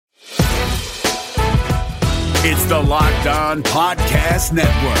It's the Locked On Podcast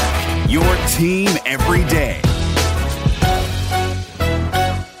Network, your team every day.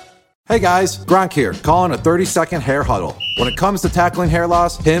 Hey guys, Gronk here, calling a 30-second hair huddle. When it comes to tackling hair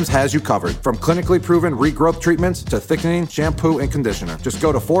loss, Hims has you covered. From clinically proven regrowth treatments to thickening, shampoo, and conditioner. Just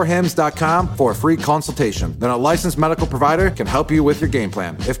go to 4hims.com for a free consultation. Then a licensed medical provider can help you with your game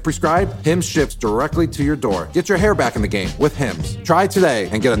plan. If prescribed, Hims ships directly to your door. Get your hair back in the game with Hims. Try today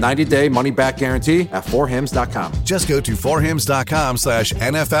and get a 90-day money-back guarantee at 4hims.com. Just go to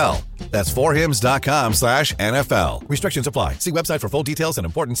 4hims.com/NFL. That's 4hims.com/NFL. Restrictions apply. See website for full details and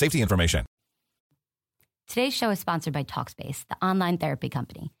important safety information. Today's show is sponsored by Talkspace, the online therapy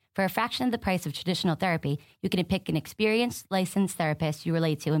company. For a fraction of the price of traditional therapy, you can pick an experienced, licensed therapist you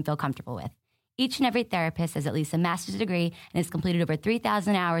relate to and feel comfortable with. Each and every therapist has at least a master's degree and has completed over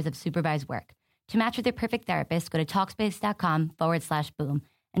 3,000 hours of supervised work. To match with your perfect therapist, go to Talkspace.com/boom.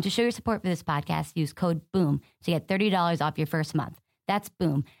 And to show your support for this podcast, use code BOOM to get $30 off your first month. That's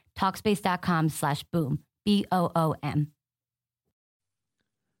BOOM. Talkspace.com/boom. BOOM.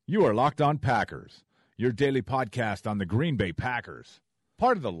 You are Locked On Packers, your daily podcast on the Green Bay Packers.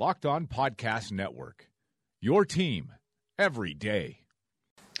 Part of the Locked On Podcast Network. Your team every day.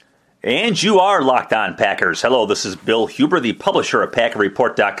 And you are Locked On Packers. Hello, this is Bill Huber, the publisher of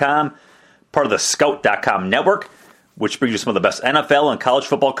PackerReport.com, part of the Scout.com network, which brings you some of the best NFL and college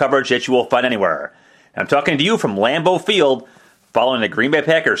football coverage that you will find anywhere. And I'm talking to you from Lambeau Field, following the Green Bay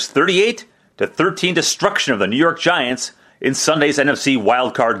Packers' 38-13 destruction of the New York Giants in Sunday's NFC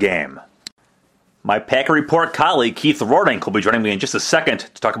wildcard game. My Packer Report colleague, Keith Rordink, will be joining me in just a second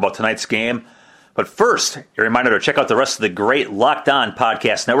to talk about tonight's game. But first, a reminder to check out the rest of the great Locked On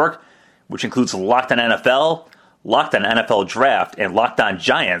Podcast Network, which includes Locked On NFL, Locked On NFL Draft, and Locked On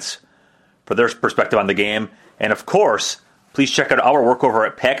Giants for their perspective on the game. And of course, please check out our work over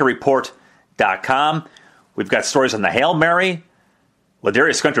at PackerReport.com. We've got stories on the Hail Mary,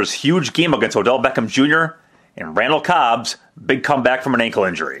 Ladarius Gunter's huge game against Odell Beckham Jr., and Randall Cobb's big comeback from an ankle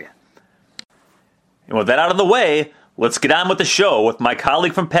injury. And with that out of the way, let's get on with the show with my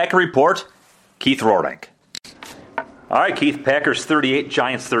colleague from Packer Report, Keith Rordink. All right, Keith, Packers 38,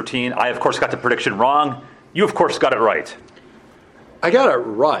 Giants 13. I, of course, got the prediction wrong. You, of course, got it right. I got it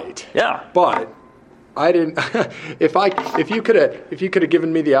right. Yeah. But I didn't. If you could have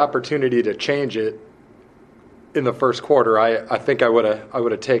given me the opportunity to change it in the first quarter, I think I would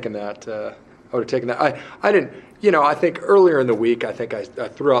have taken that. I would have taken that. I didn't. I think earlier in the week, I think I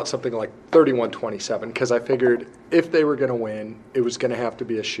threw out something like 31-27 because I figured if they were going to win, it was going to have to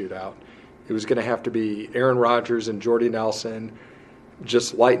be a shootout. It was going to have to be Aaron Rodgers and Jordy Nelson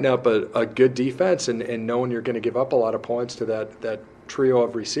just lighting up a good defense and knowing you're going to give up a lot of points to that trio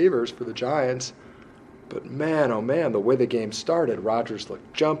of receivers for the Giants. But man, oh man, the way the game started, Rodgers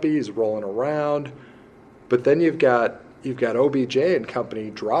looked jumpy, he's rolling around. But then you've got OBJ and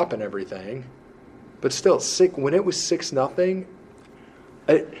company dropping everything. But still, when it was 6-0,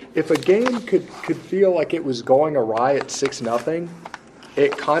 if a game could feel like it was going awry at 6-0,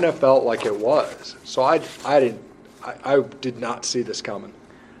 it kind of felt like it was. So I did not see this coming.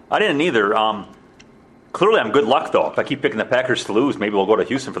 I didn't either. Clearly, I'm good luck, though. If I keep picking the Packers to lose, maybe we'll go to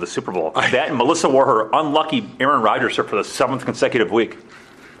Houston for the Super Bowl. That and Melissa wore her unlucky Aaron Rodgers shirt for the 7th consecutive week.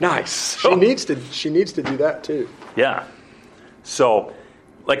 Nice. She needs to do that, too. Yeah. So,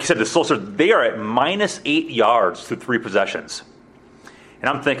 like you said, the Soldiers, they are at -8 yards through 3 possessions. And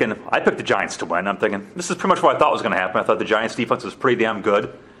I'm thinking, I picked the Giants to win. I'm thinking, this is pretty much what I thought was going to happen. I thought the Giants' defense was pretty damn good.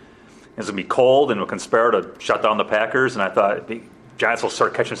 It was going to be cold and would conspire to shut down the Packers. And I thought the Giants will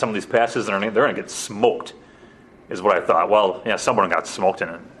start catching some of these passes and they're going to get smoked, is what I thought. Well, yeah, someone got smoked,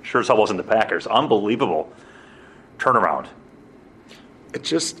 and it sure as hell wasn't the Packers. Unbelievable turnaround. It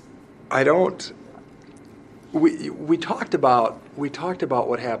just, I don't. We talked about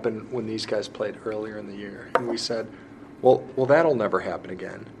what happened when these guys played earlier in the year, and we said, well, that'll never happen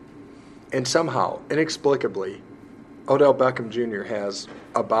again. And somehow, inexplicably, Odell Beckham Jr. has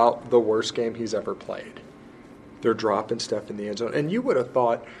about the worst game he's ever played. They're dropping stuff in the end zone, and you would have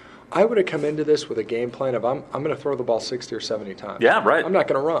thought I would have come into this with a game plan of I'm going to throw the ball 60 or 70 times. Yeah, right. I'm not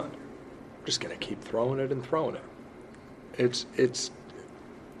going to run. I'm just going to keep throwing it and throwing it. It's.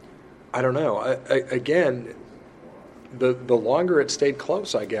 I don't know. Again, the longer it stayed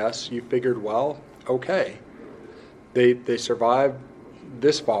close, I guess, you figured, well, okay, they survived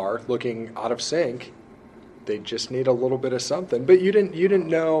this far, looking out of sync. They just need a little bit of something. But you didn't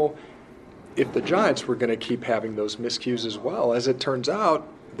know if the Giants were going to keep having those miscues as well. As it turns out,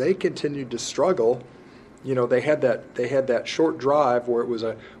 they continued to struggle. They had that short drive where it was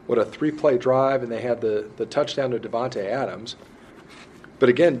a 3-play drive, and they had the touchdown to Devontae Adams. But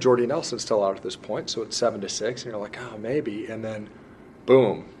again, Jordy Nelson's still out at this point, so it's 7-6, and you're like, oh, maybe. And then,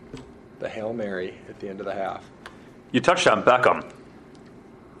 boom, the Hail Mary at the end of the half. You touched on Beckham.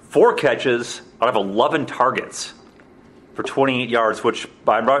 4 catches out of 11 targets for 28 yards, which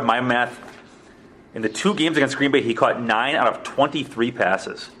by my math, in the 2 games against Green Bay, he caught 9 out of 23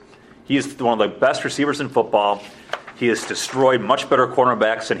 passes. He is one of the best receivers in football. He has destroyed much better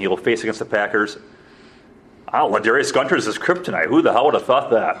cornerbacks than he will face against the Packers. Ladarius Gunter is his kryptonite. Who the hell would have thought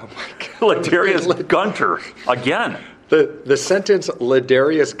that? Oh my God. Ladarius Gunter, again. The sentence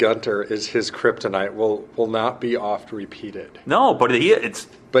 "Ladarius Gunter is his kryptonite" will not be oft repeated. No, but he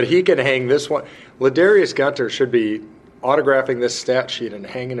can hang this one. Ladarius Gunter should be autographing this stat sheet and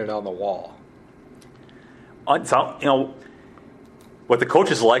hanging it on the wall. What the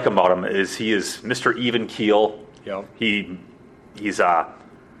coaches like about him is he is Mr. Even Keel. Yep.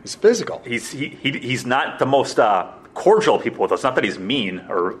 He's physical. He's not the most cordial of people with us. Not that he's mean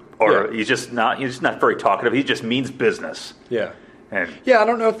or he's just not very talkative. He just means business. Yeah. And I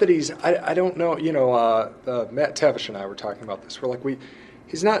don't know if that he's. I don't know. Matt Tavish and I were talking about this. We're like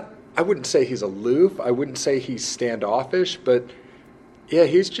he's not. I wouldn't say he's aloof. I wouldn't say he's standoffish. But yeah,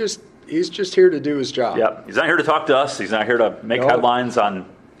 he's just here to do his job. Yeah, he's not here to talk to us. He's not here to make headlines on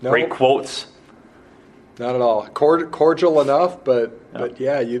great quotes. Not at all. Cordial enough, but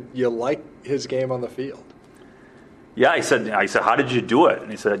yeah, you like his game on the field. Yeah, I said, how did you do it? And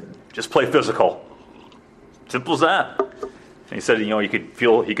he said, just play physical. Simple as that. And he said, he could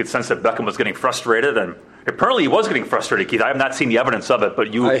sense that Beckham was getting frustrated, and apparently he was getting frustrated, Keith. I have not seen the evidence of it,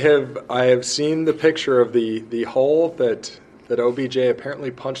 but you. I have seen the picture of the hole that OBJ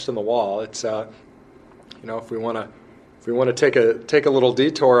apparently punched in the wall. It's if we want to take a little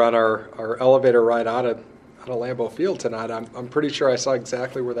detour on our elevator ride out of Lambeau Field tonight, I'm pretty sure I saw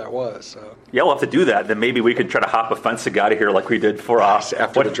exactly where that was. So. Yeah, we'll have to do that. Then maybe we could try to hop a fence to get out of here like we did for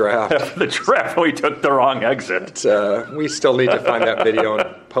after the draft. After the draft, we took the wrong exit. We still need to find that video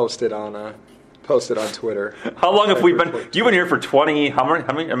and post it on Twitter. How long have we been? You've been here for 20. How many?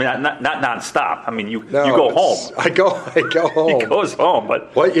 I mean, not nonstop. I mean, you go home. I go home. He goes home.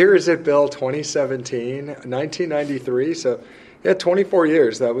 But what year is it, Bill? 2017, 1993. So, yeah, 24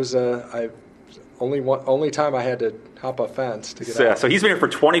 years. That was only time I had to hop a fence to get out. So he's been here for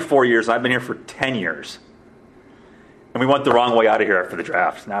 24 years, and I've been here for 10 years. And we went the wrong way out of here after the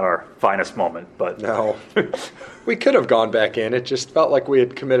draft. Not our finest moment, but no, we could have gone back in. It just felt like we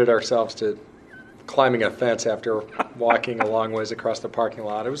had committed ourselves to climbing a fence after walking a long ways across the parking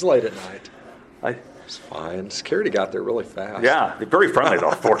lot. It was late at night. It was fine. Security got there really fast. Yeah, they're very friendly though.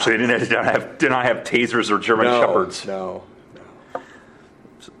 Fortunately, they did not have tasers or German shepherds. No.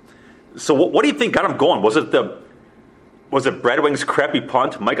 So what do you think got him going? Was it Brad Wing's crappy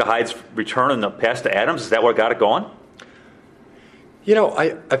punt, Micah Hyde's return and the pass to Adams? Is that what got it going?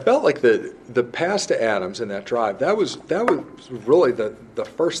 I felt like the pass to Adams in that drive, that was really the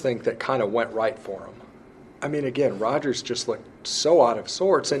first thing that kind of went right for him. I mean, again, Rodgers just looked so out of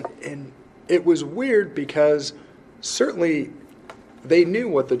sorts, and it was weird because certainly they knew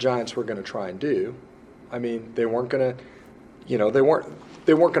what the Giants were going to try and do. I mean, they weren't going to,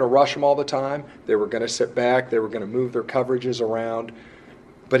 they weren't going to rush him all the time. They were going to sit back. They were going to move their coverages around.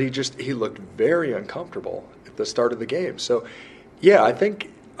 But he looked very uncomfortable at the start of the game. So, yeah, I think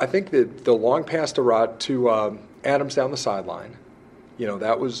the long pass to Adams down the sideline,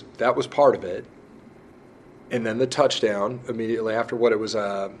 that was part of it. And then the touchdown immediately after what it was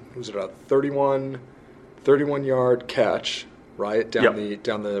a 31-yard catch, right, down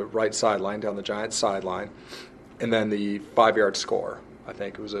the right sideline, down the Giants sideline, and then the 5-yard score. I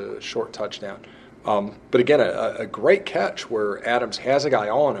think it was a short touchdown. But again, a great catch where Adams has a guy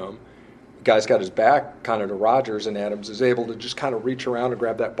on him. The guy's got his back kind of to Rodgers, and Adams is able to just kind of reach around and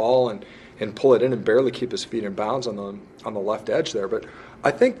grab that ball and pull it in and barely keep his feet in bounds on the left edge there. But I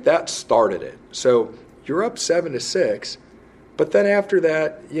think that started it. So you're up 7-6, but then after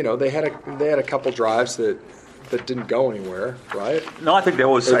that, they had a couple drives that didn't go anywhere, right? No, I think they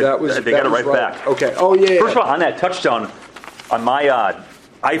got it right back. Okay. Oh yeah. First of all, on that touchdown, on my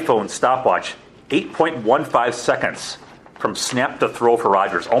iPhone stopwatch, 8.15 seconds from snap to throw for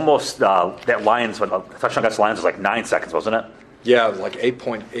Rodgers. Almost that Lions, when the touchdown against the Lions was like 9 seconds, wasn't it? Yeah, it was like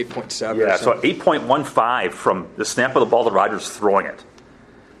 8.7. Yeah, so 8.15 from the snap of the ball to Rodgers throwing it.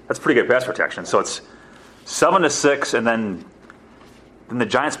 That's pretty good pass protection. So it's 7-6, and then the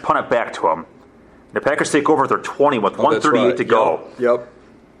Giants punt it back to him. The Packers take over at their 20 with 1:38 to go. Yep.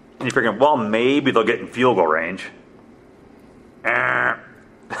 And you're figuring, well, maybe they'll get in field goal range.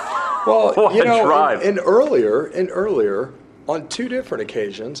 Well, what a drive. And earlier, on 2 different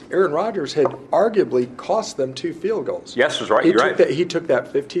occasions, Aaron Rodgers had arguably cost them 2 field goals. Yes, that's right. You're right. He took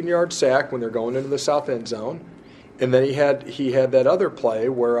that 15-yard sack when they're going into the south end zone, and then he had that other play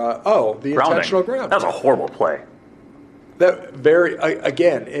where the intentional grounding. That was a horrible play. That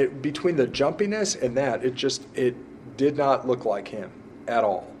between the jumpiness and that, it did not look like him at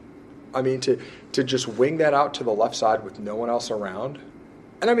all. I mean, to just wing that out to the left side with no one else around,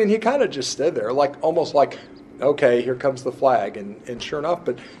 and I mean, he kind of just stood there, almost like, okay, here comes the flag, and sure enough,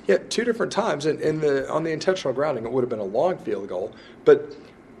 but yeah, 2 different times, and on the intentional grounding, it would have been a long field goal, but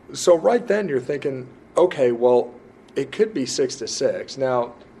so right then you're thinking, okay, well, it could be 6-6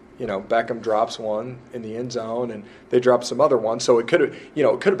 now. Beckham drops one in the end zone, and they drop some other one. So it could have,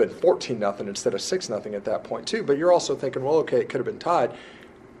 been 14-0 instead of 6-0 at that point too. But you're also thinking, well, okay, it could have been tied.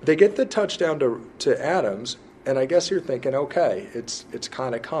 They get the touchdown to Adams, and I guess you're thinking, okay, it's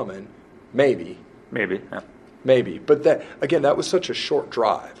kind of coming, maybe. Yeah. Maybe, but that was such a short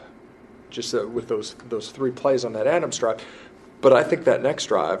drive, just with those 3 plays on that Adams drive. But I think that next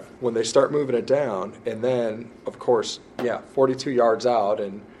drive, when they start moving it down, and then, of course, 42 yards out,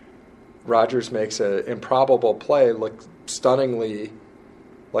 and Rodgers makes an improbable play look stunningly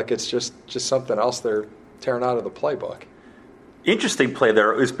like it's just something else they're tearing out of the playbook. Interesting play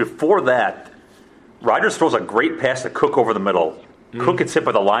there is before that, Rodgers throws a great pass to Cook over the middle. Cook gets hit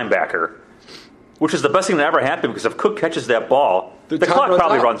by the linebacker, which is the best thing that ever happened, because if Cook catches that ball, the clock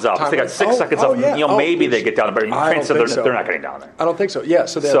probably runs out. They got 6 seconds left. Maybe they get down there, but they're not getting down there. I don't think so. Yeah,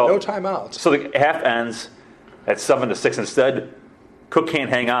 so they have no timeouts. So the half ends at 7-6 instead. Cook can't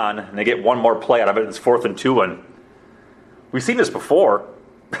hang on, and they get one more play out of it. It's 4th and 2, and we've seen this before.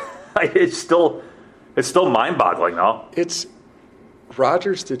 It's still mind-boggling, though.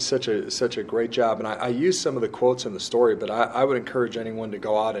 Rodgers did such a great job, and I used some of the quotes in the story, but I would encourage anyone to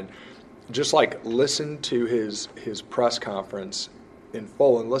go out and just listen to his press conference in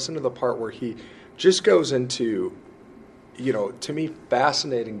full, and listen to the part where he just goes into, to me,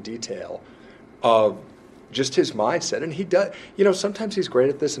 fascinating detail of just his mindset. And he does, sometimes he's great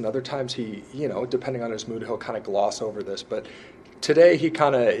at this, and other times he, depending on his mood, he'll kind of gloss over this. But today he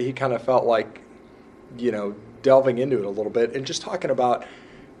kind of felt like, delving into it a little bit and just talking about,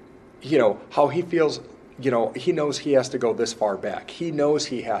 how he feels. He knows he has to go this far back. He knows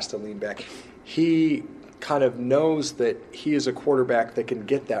he has to lean back. He kind of knows that he is a quarterback that can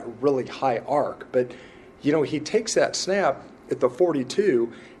get that really high arc. But, he takes that snap at the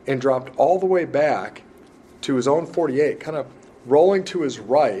 42 and dropped all the way back to his own 48, kind of rolling to his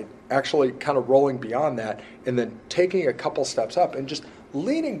right, actually kind of rolling beyond that, and then taking a couple steps up and just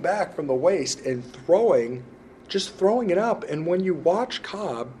leaning back from the waist and throwing it up. And when you watch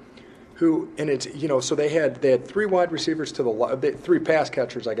Cobb, so they had 3 wide receivers to the left, 3 pass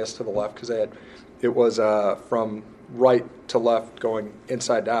catchers, I guess, to the left, because it was from right to left going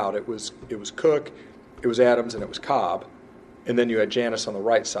inside to out. It was Cook, it was Adams, and it was Cobb, and then you had Janis on the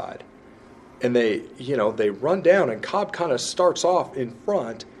right side. And they run down, and Cobb kind of starts off in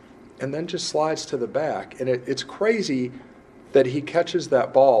front and then just slides to the back. And it's crazy that he catches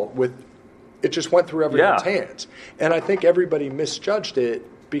that ball it just went through everyone's hands. And I think everybody misjudged it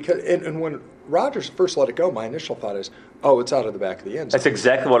because, and when Rodgers first let it go, my initial thought is, it's out of the back of the end zone. That's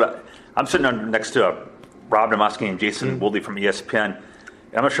exactly what I'm sitting next to Rob Demoski and Jason Wooldy from ESPN.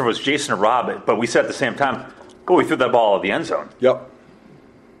 I'm not sure if it was Jason or Rob, but we said at the same time, we threw that ball out of the end zone. Yep.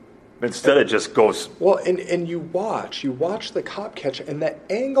 Instead, it just goes. Well, and you watch the Cobb catch, and the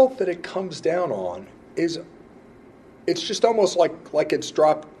angle that it comes down on it's just almost like it's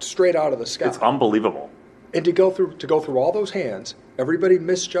dropped straight out of the sky. It's unbelievable. And to go through all those hands, everybody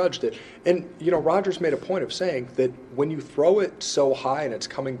misjudged it. And Rodgers made a point of saying that when you throw it so high and it's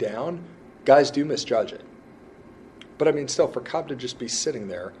coming down, guys do misjudge it. But I mean, still, for Cobb to just be sitting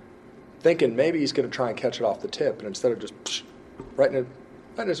there, thinking maybe he's going to try and catch it off the tip, and instead of just right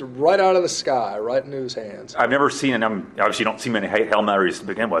out of the sky, right into his hands. I've never seen, and obviously you don't see many Hail Marys to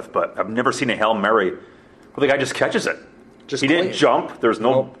begin with, but I've never seen a Hail Mary where the guy just catches it. He didn't jump. There's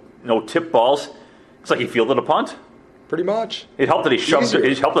no tip balls. It's like he fielded a punt. Pretty much. It helped that he shoved.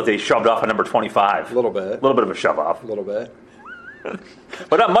 It helped that they shoved off at number 25. A little bit. A little bit of a shove off. A little bit.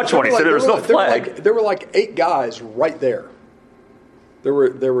 But not much when he said there was no flag. There were like 8 guys right there. There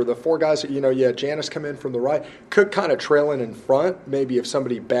were the 4 guys. Janis come in from the right. Cook kind of trailing in front. Maybe if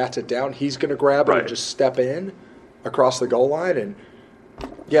somebody bats it down, he's going to grab it and just step in across the goal line. And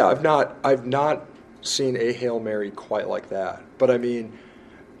yeah, I've not seen a Hail Mary quite like that. But I mean,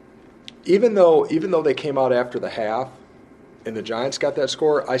 even though they came out after the half and the Giants got that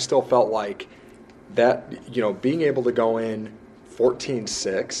score, I still felt like that, being able to go in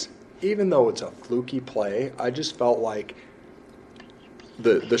 14-6, even though it's a fluky play, I just felt like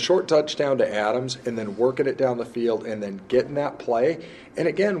the short touchdown to Adams and then working it down the field and then getting that play. And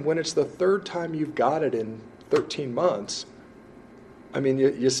again, when it's the third time you've got it in 13 months, I mean,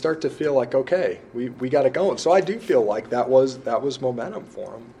 you start to feel like, okay, we got it going. So I do feel like that was momentum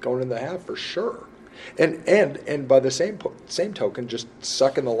for him going in the half for sure. And by the same token, just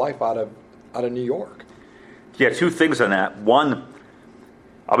sucking the life out of New York. Yeah, two things on that. One,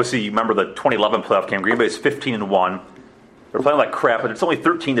 obviously, you remember the 2011 playoff game. Green Bay's 15-1. They're playing like crap, but it's only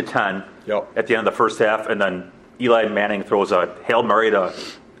 13-10 at the end of the first half. And then Eli Manning throws a Hail Mary to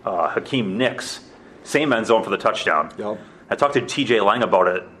Hakeem Nicks, same end zone for the touchdown. Yep. I talked to TJ Lang about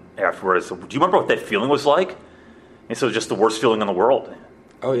it afterwards. Do you remember what that feeling was like? And so it was just the worst feeling in the world.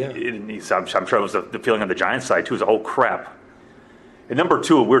 Oh, yeah. I'm sure it was the feeling on the Giants side, too. It was a whole crap. And number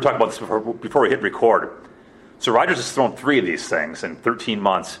two, we were talking about this before we hit record. So Rodgers has thrown 3 of these things in 13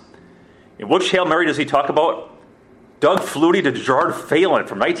 months. And which Hail Mary does he talk about? Doug Flutie to Gerard Phelan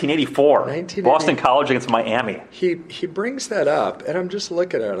from 1984. Boston College against Miami. He brings that up, and I'm just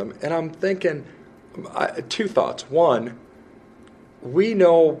looking at him, and I'm thinking two thoughts. One, we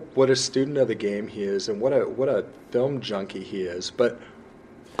know what a student of the game he is and what a film junkie he is, but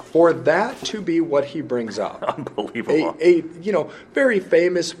for that to be what he brings up, unbelievable. A very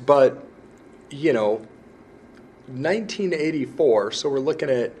famous, but 1984. So we're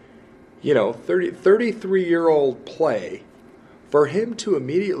looking at 33-year-old play. For him to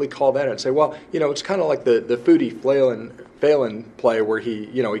immediately call that and say, well, it's kind of like the Flutie Phelan play where he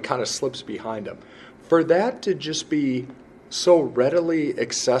kind of slips behind him. For that to just be so readily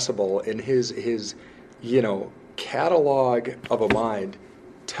accessible in his catalog of a mind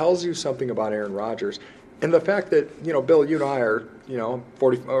tells you something about Aaron Rodgers. And the fact that, Bill, you and I are,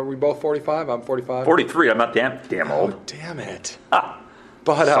 40, are we both 45? I'm 45. 43. I'm not damn old. Oh, damn it.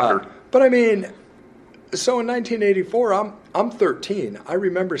 Sucker. But I mean, so in 1984, I'm 13. I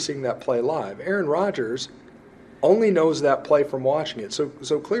remember seeing that play live. Aaron Rodgers only knows that play from watching it. So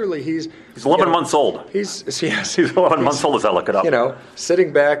clearly he's 11 months old. He's 11 months old as I look it up.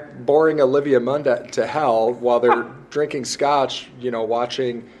 Sitting back, boring Olivia Munn to hell while they're drinking scotch,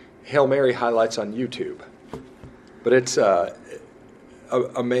 watching Hail Mary highlights on YouTube. But it's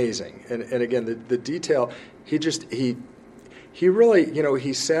amazing. And again, the detail, he really,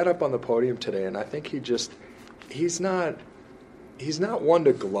 he sat up on the podium today, and I think he's not one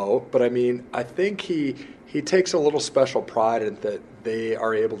to gloat, but I mean, I think he takes a little special pride in that they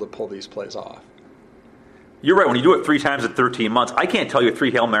are able to pull these plays off. You're right. When you do it 3 times in 13 months, I can't tell you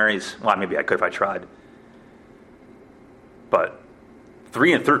 3 Hail Marys. Well, maybe I could if I tried. But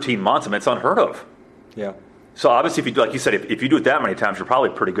 3 in 13 months, I mean, it's unheard of. Yeah. So obviously, if you do, like you said, if you do it that many times, you're probably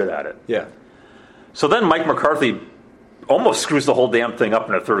pretty good at it. Yeah. So then Mike McCarthy almost screws the whole damn thing up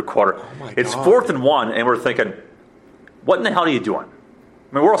in the third quarter. Oh my God. It's 4th and 1, and we're thinking, what in the hell are you doing?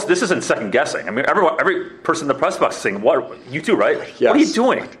 I mean, this isn't second guessing. I mean, every person in the press box is saying, "What? You too, right? Yes. What are you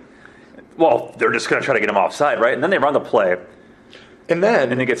doing?" Well, they're just going to try to get him offside, right? And then they run the play, and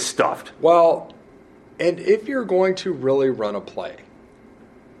then they get stuffed. Well, and if you're going to really run a play,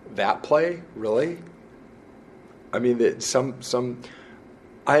 that play really, I mean,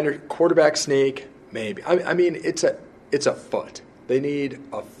 quarterback sneak, maybe. I mean, it's a foot. They need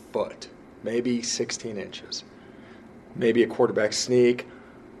a foot, maybe 16 inches, maybe a quarterback sneak.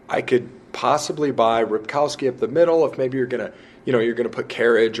 I could possibly buy Ripkowski up the middle if maybe you're gonna put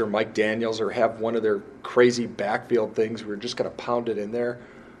Carriage or Mike Daniels or have one of their crazy backfield things. We're just gonna pound it in there.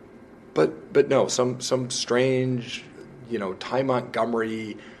 But no, some strange, Ty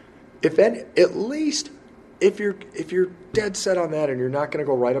Montgomery. At least if you're dead set on that and you're not gonna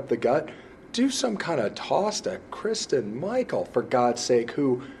go right up the gut, do some kind of toss to Kristen Michael, for God's sake,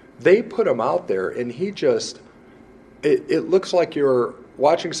 who they put him out there and he just it looks like you're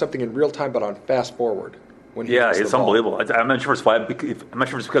watching something in real time, but on fast forward. It's unbelievable. I'm not sure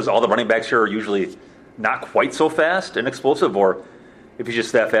it's because all the running backs here are usually not quite so fast and explosive, or if he's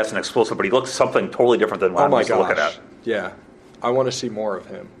just that fast and explosive. But he looks something totally different than what I'm used to looking at. Yeah, I want to see more of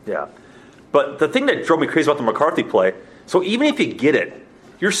him. Yeah, but the thing that drove me crazy about the McCarthy play. So even if you get it,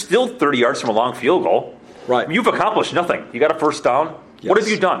 you're still 30 yards from a long field goal. Right. You've accomplished nothing. You got a first down. Yes. What have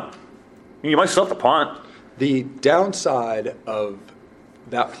you done? You might still have to punt. The downside of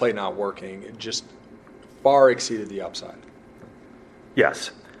that play not working just far exceeded the upside.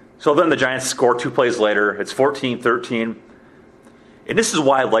 Yes. So then the Giants score 2 plays later. It's 14-13. And this is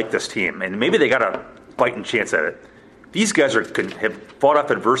why I like this team. And maybe they got a fighting chance at it. These guys have fought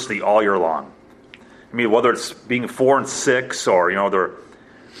off adversity all year long. I mean, whether it's being 4-6 or,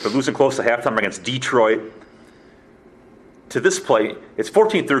 they're losing close to halftime against Detroit. To this play, it's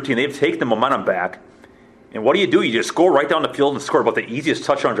 14-13. They've taken the momentum back. And what do? You just go right down the field and score about the easiest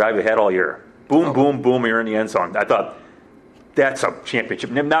touchdown drive you had all year. Boom, boom, boom, you're in the end zone. I thought, that's a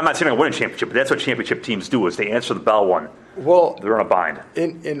championship. I'm not saying I win a championship, but that's what championship teams do, is they answer the bell when they're in a bind.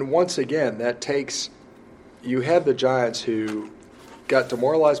 And once again, that takes – you had the Giants who got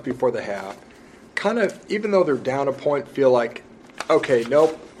demoralized before the half, kind of, even though they're down a point, feel like, okay,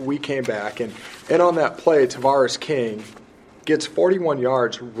 nope, we came back. And on that play, Tavares King gets 41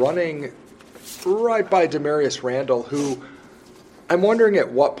 yards running right by Demarius Randall, who I'm wondering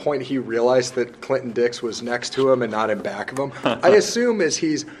at what point he realized that Clinton Dix was next to him and not in back of him. I assume as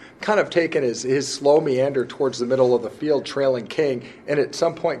he's kind of taken his slow meander towards the middle of the field, trailing King, and at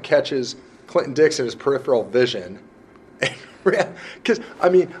some point catches Clinton Dix in his peripheral vision. Because, I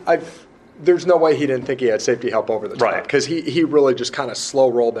mean, there's no way he didn't think he had safety help over the top, because he really just kind of slow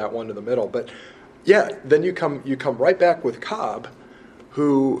rolled that one to the middle. But, yeah, then you come right back with Cobb,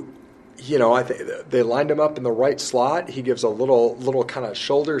 who, you know, I think they lined him up in the right slot. He gives a little kind of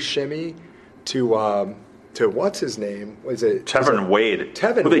shoulder shimmy to what's his name? Was it Tevin Wade?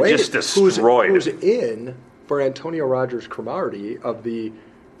 Tevin who they Wade, just destroyed. Who's in for Antonio Rogers' Cromartie of the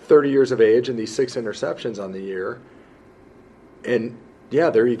 30 years of age and these 6 interceptions on the year. And, yeah,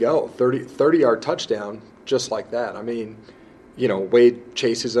 there you go, 30-yard touchdown just like that. I mean, you know, Wade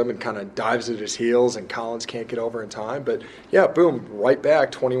chases him and kind of dives at his heels, and Collins can't get over in time. But, yeah, boom, right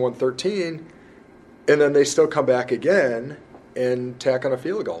back, 21-13. And then they still come back again and tack on a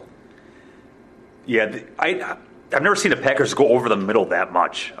field goal. Yeah, I've never seen the Packers go over the middle that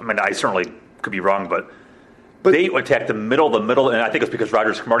much. I mean, I certainly could be wrong, but they attacked the middle, and I think it's because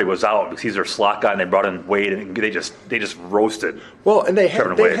Rogers Cromartie was out, because he's their slot guy, and they brought in Wade, and they just roasted. Well, and they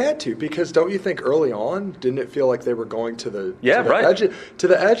had to, because don't you think early on, didn't it feel like they were going to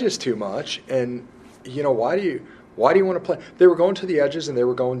the edges too much? And you know, why do you want to play? They were going to the edges and they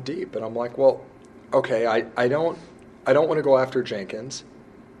were going deep, and I'm like, well, okay, I don't want to go after Jenkins,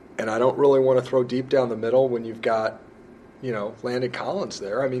 and I don't really want to throw deep down the middle when you've got, you know, Landon Collins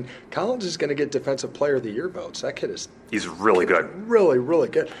there. I mean, Collins is going to get Defensive Player of the Year votes. That kid is – he's really good. Really, really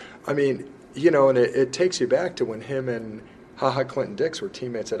good. I mean, you know, and it takes you back to when him and Clinton Dix were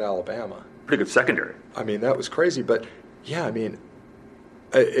teammates at Alabama. Pretty good secondary. I mean, that was crazy. But, yeah, I mean,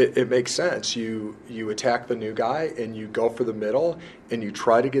 it makes sense. You attack the new guy and you go for the middle and you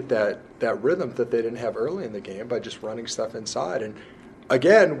try to get that rhythm that they didn't have early in the game by just running stuff inside. And,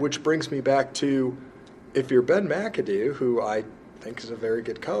 again, which brings me back to – if you're Ben McAdoo, who I think is a very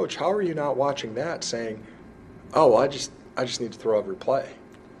good coach, how are you not watching that saying, oh, I just need to throw every play.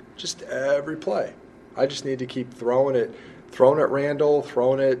 Just every play. I just need to keep throwing at Randall,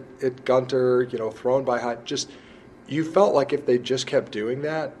 throwing it at Gunter, you know, throwing by high. Just, you felt like if they just kept doing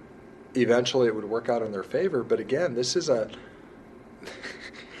that, eventually it would work out in their favor. But again, this is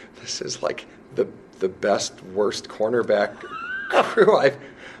like the best, worst cornerback crew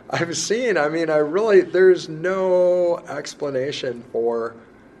I've seen. I mean, there's no explanation for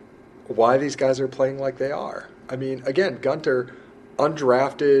why these guys are playing like they are. I mean, again, Gunter,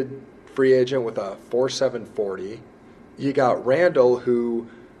 undrafted free agent with a 4.7 40. You got Randall, who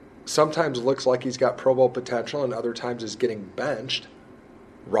sometimes looks like he's got Pro Bowl potential and other times is getting benched.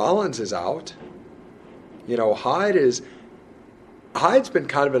 Rollins is out. You know, Hyde's been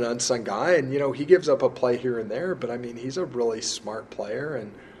kind of an unsung guy, and, you know, he gives up a play here and there, but, I mean, he's a really smart player,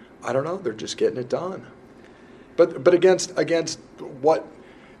 and I don't know, they're just getting it done. But against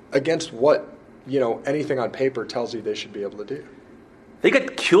what, you know, anything on paper tells you they should be able to do. They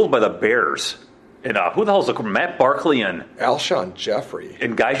got killed by the Bears. And who the hell is Matt Barkley and Alshon Jeffrey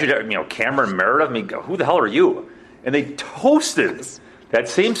and guys, you know, Cameron Meredith? I mean, who the hell are you? And they toasted that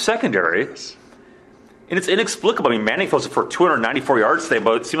same secondary. Yes. And it's inexplicable. I mean, Manning throws it for 294 yards today,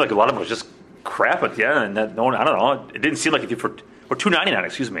 but it seemed like a lot of it was just crap at the end. And no one, I don't know. It didn't seem like it for 299.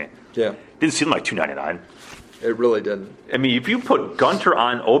 Excuse me. Yeah. It didn't seem like 299. It really didn't. I mean, if you put Gunter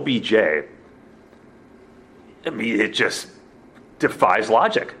on OBJ, I mean, it just defies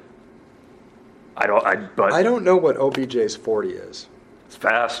logic. I don't know what OBJ's 40 is. It's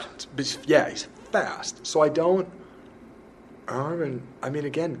fast. He's fast. So I mean,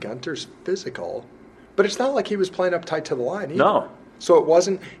 again, Gunter's physical, but it's not like he was playing up tight to the line either. No. So it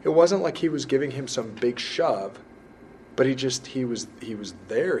wasn't like he was giving him some big shove, but he was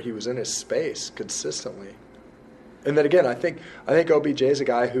there. He was in his space consistently. And then again, I think OBJ is a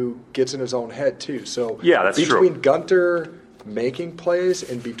guy who gets in his own head too. So yeah, that's true. Between Gunter making plays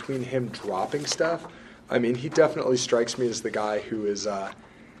and between him dropping stuff, I mean, he definitely strikes me as the guy who is,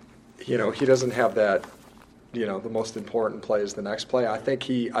 you know, he doesn't have that, you know, the most important play is the next play. I think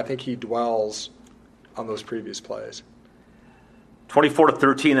he dwells on those previous plays.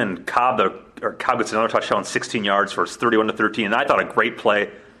 24-13, and Cobb gets another touchdown, 16 yards for 31-13. And I thought a great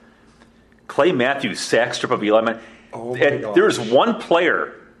play. Clay Matthews sack strip of Eli Manning. Oh my gosh. There's one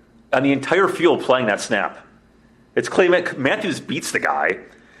player on the entire field playing that snap. It's Clay Matthews beats the guy,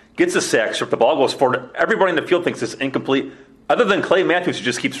 gets a sack strip, the ball goes forward. Everybody in the field thinks it's incomplete, other than Clay Matthews, who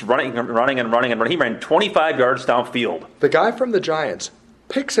just keeps running. He ran 25 yards downfield. The guy from the Giants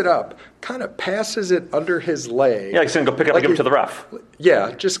picks it up, kind of passes it under his leg. Yeah, he's going to go pick it up and give it to the ref.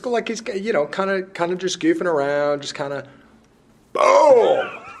 Yeah, just like he's, kind of just goofing around, just kind of, boom!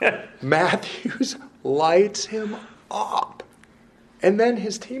 Matthews lights him up. And then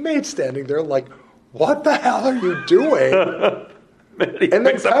his teammates standing there like, what the hell are you doing? And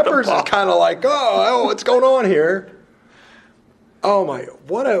then Peppers is kind of like, oh, what's going on here? Oh my,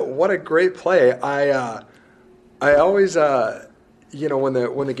 what a great play. I always, when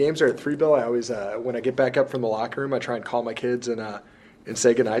the games are at 3, Bill, I always, when I get back up from the locker room, I try and call my kids and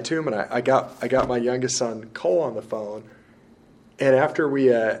say goodnight to them. And I got my youngest son Cole on the phone, and after we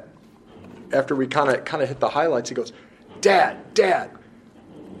kind of hit the highlights, he goes, Dad,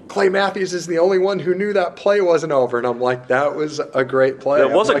 Clay Matthews is the only one who knew that play wasn't over. And I'm like, that was a great play. It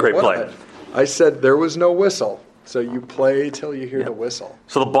was a great play. I said, there was no whistle. So you play till you hear the whistle.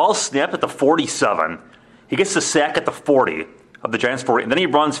 So the ball snapped at the 47. He gets the sack at the 40 of the Giants 40. And then he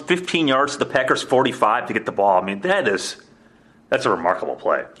runs 15 yards to the Packers 45 to get the ball. I mean, that's a remarkable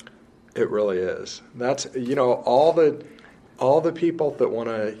play. It really is. That's, all the people that want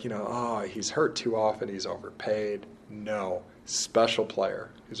to, he's hurt too often, he's overpaid. No. Special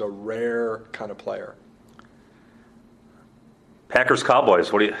player. He's a rare kind of player. Packers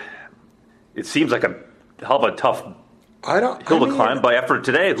Cowboys. It seems like a hell of a tough hill to climb. But after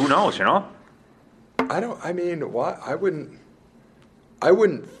today, who knows? I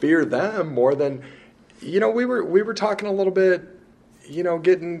wouldn't fear them more than, we were talking a little bit,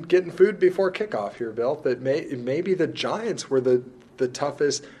 getting food before kickoff here, Bill. That maybe the Giants were the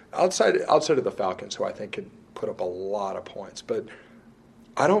toughest outside of the Falcons, who I think could put up a lot of points. But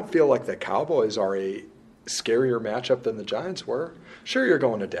I don't feel like the Cowboys are a scarier matchup than the Giants were. Sure, you're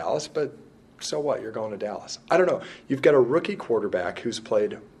going to Dallas, but so what? You're going to Dallas. I don't know. You've got a rookie quarterback who's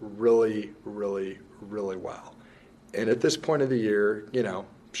played really, really, really well. And at this point of the year,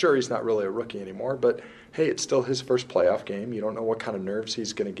 sure, he's not really a rookie anymore, but hey, it's still his first playoff game. You don't know what kind of nerves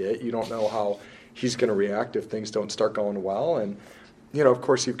he's going to get. You don't know how he's going to react if things don't start going well. And, of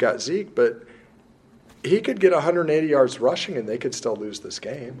course, you've got Zeke, but he could get 180 yards rushing and they could still lose this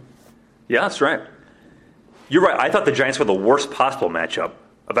game. Yeah, that's right. You're right. I thought the Giants were the worst possible matchup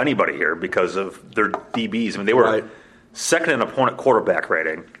of anybody here because of their DBs. I mean, they were second in opponent quarterback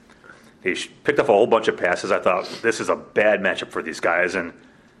rating. They picked up a whole bunch of passes. I thought this is a bad matchup for these guys. And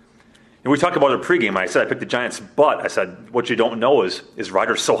we talked about it pregame. I said I picked the Giants, but I said what you don't know is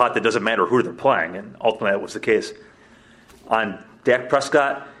Rodgers so hot that it doesn't matter who they're playing. And ultimately that was the case. On Dak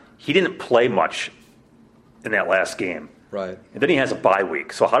Prescott, he didn't play much in that last game. Right. And then he has a bye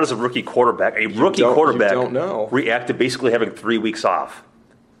week. So how does a rookie quarterback react to basically having 3 weeks off?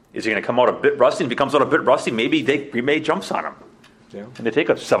 Is he going to come out a bit rusty? And if he comes out a bit rusty, maybe May jumps on him. Yeah. And they take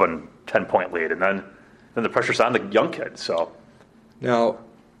a 7-10 point lead, and then the pressure's on the young kid. So now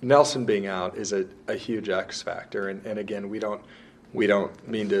Nelson being out is a huge X factor, and again we don't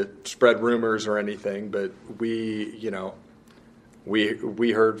mean to spread rumors or anything, but we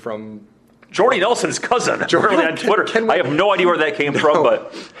heard from Jordy Nelson's cousin early on Twitter. I have no idea where that came from,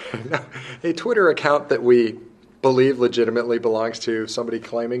 but a Twitter account that we believe legitimately belongs to somebody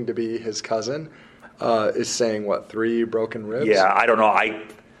claiming to be his cousin is saying, 3 broken ribs? Yeah, I don't know. I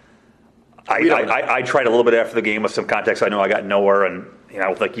tried a little bit after the game with some context. I know I got nowhere, and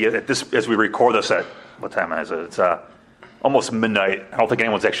as we record this at what time is it? It's almost midnight. I don't think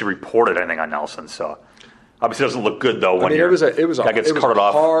anyone's actually reported anything on Nelson. So obviously, it doesn't look good though when it was a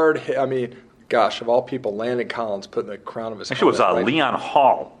hard hit. I mean, gosh, of all people, Landon Collins putting the crown of his actually it was Leon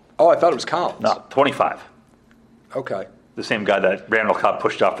Hall. Oh, I thought it was Collins. No, 25. Okay. The same guy that Randall Cobb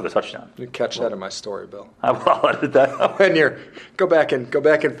pushed off for the touchdown. You catch that in my story, Bill. I'll edit that up. When go back and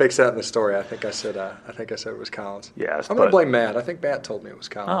fix that in the story. I think I said it was Collins. Yes, I'm going to blame Matt. I think Matt told me it was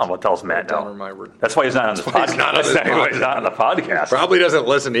Collins. Oh, well, tells Matt now. That's why he's not on this podcast. He's not on the podcast. Probably doesn't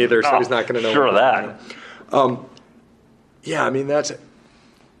listen either, so he's not going to know. Sure of that. Yeah, I mean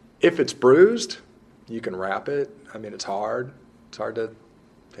if it's bruised, you can wrap it. I mean, it's hard. It's hard to.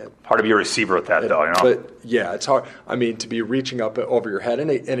 Hard to be a receiver with that, though, But, yeah, it's hard. I mean, to be reaching up over your head.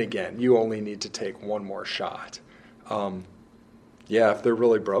 And again, you only need to take one more shot. If they're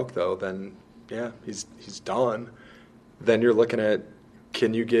really broke, though, then, he's done. Then you're looking at,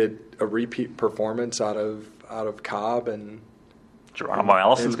 can you get a repeat performance out of Cobb and Geronimo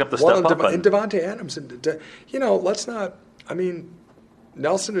Allison's got to step up. And Devontae Adams. Let's not – I mean,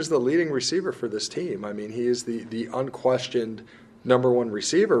 Nelson is the leading receiver for this team. I mean, he is the unquestioned number one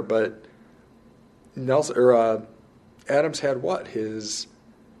receiver, but Adams had his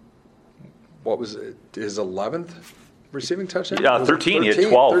 11th receiving touchdown? Yeah, 13. He had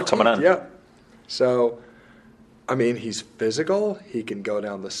 12 coming in. Yeah. So, I mean, he's physical. He can go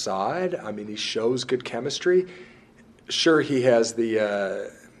down the side. I mean, he shows good chemistry. Sure, he has the,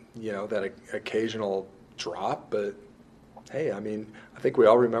 that occasional drop, but hey, I mean, I think we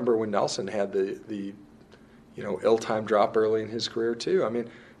all remember when Nelson had the ill-timed drop early in his career too. I mean,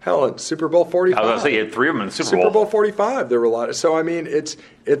 hell, in Super Bowl 45. I was going to say, he had 3 of them in the Super Bowl. Super Bowl 45, there were a lot of. So, I mean, it's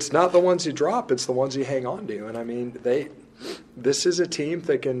not the ones you drop, it's the ones you hang on to. And, I mean, this is a team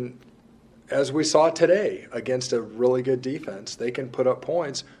that can, as we saw today, against a really good defense, they can put up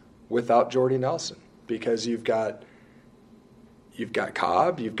points without Jordy Nelson because you've got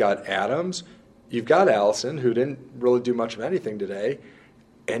Cobb, you've got Adams, you've got Allison, who didn't really do much of anything today,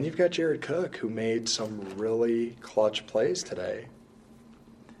 and you've got Jared Cook, who made some really clutch plays today.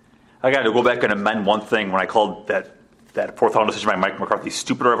 I got to go back and amend one thing when I called that fourth round decision by Mike McCarthy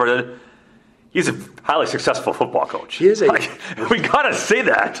stupid or whatever I did. He's a highly successful football coach. He is we got to say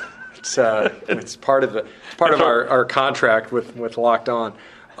that. It's part of our contract with Locked On.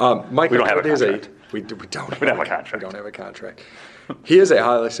 Mike we don't have a contract. We don't have a contract. We don't have a contract. He is a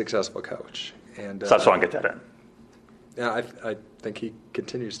highly successful coach, and so that's why I get that in. Yeah, I think he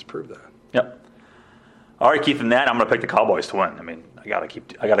continues to prove that. Yep. All right, Keith, and that I'm going to pick the Cowboys to win. I mean, I got to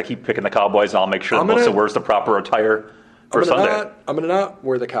keep picking the Cowboys, and I'll make sure that Melissa wears the proper attire for Sunday. I'm going to not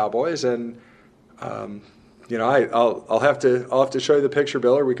wear the Cowboys, and I'll have to show you the picture,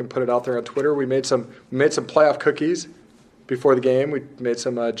 Bill, or we can put it out there on Twitter. We made some playoff cookies before the game. We made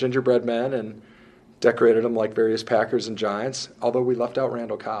some gingerbread men and decorated them like various Packers and Giants. Although we left out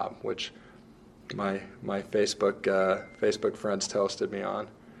Randall Cobb, which my Facebook friends toasted me on.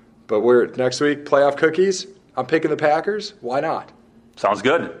 But we're next week playoff cookies. I'm picking the Packers. Why not? Sounds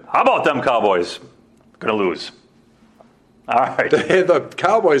good. How about them Cowboys? Going to lose. All right. The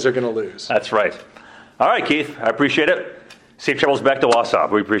Cowboys are going to lose. That's right. All right, Keith. I appreciate it. Safe travels back to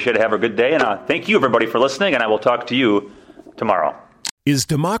Wausau. We appreciate it. Have a good day. And thank you, everybody, for listening. And I will talk to you tomorrow. Is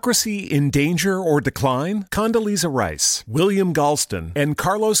democracy in danger or decline? Condoleezza Rice, William Galston, and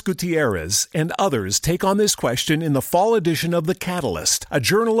Carlos Gutierrez and others take on this question in the fall edition of The Catalyst, a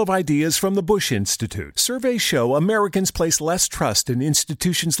journal of ideas from the Bush Institute. Surveys show Americans place less trust in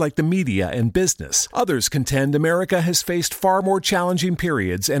institutions like the media and business. Others contend America has faced far more challenging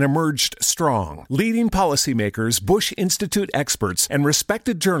periods and emerged strong. Leading policymakers, Bush Institute experts, and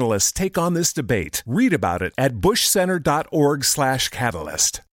respected journalists take on this debate. Read about it at bushcenter.org/catalyst.